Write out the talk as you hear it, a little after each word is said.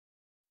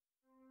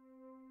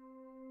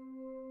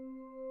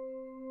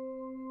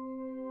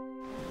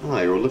Oh,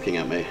 you're all looking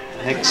at me.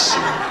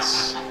 Excellent.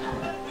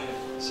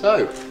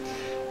 So,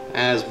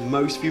 as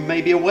most of you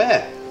may be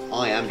aware,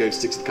 I am going to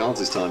stick to the cards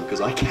this time because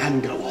I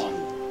can go on.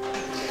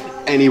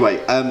 Anyway,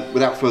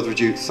 without further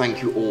ado,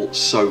 thank you all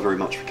so very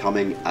much for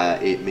coming.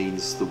 It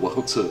means the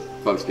world to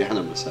both Leanne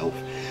and myself.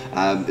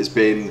 It's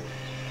been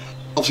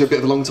obviously a bit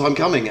of a long time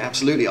coming,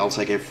 absolutely. I'll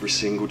take every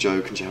single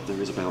joke and jab there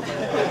is about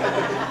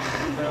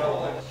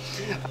that.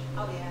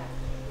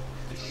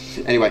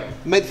 Anyway,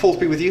 may the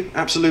fourth be with you,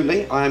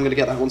 absolutely. I am going to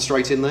get that one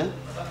straight in there.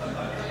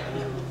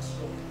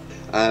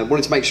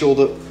 Wanted to make sure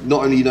that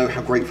not only you know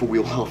how grateful we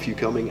all are for you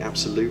coming,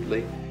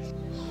 absolutely.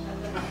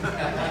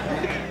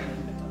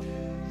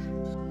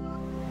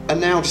 And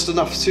now just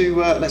enough to,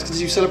 let's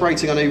continue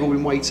celebrating. I know you've all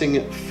been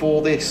waiting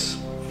for this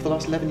for the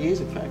last 11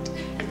 years, in fact.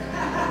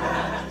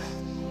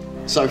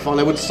 So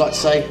finally, I would just like to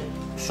say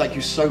thank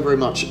you so very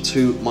much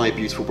to my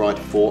beautiful bride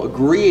for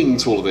agreeing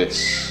to all of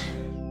this.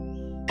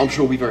 I'm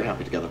sure we'll be very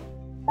happy together.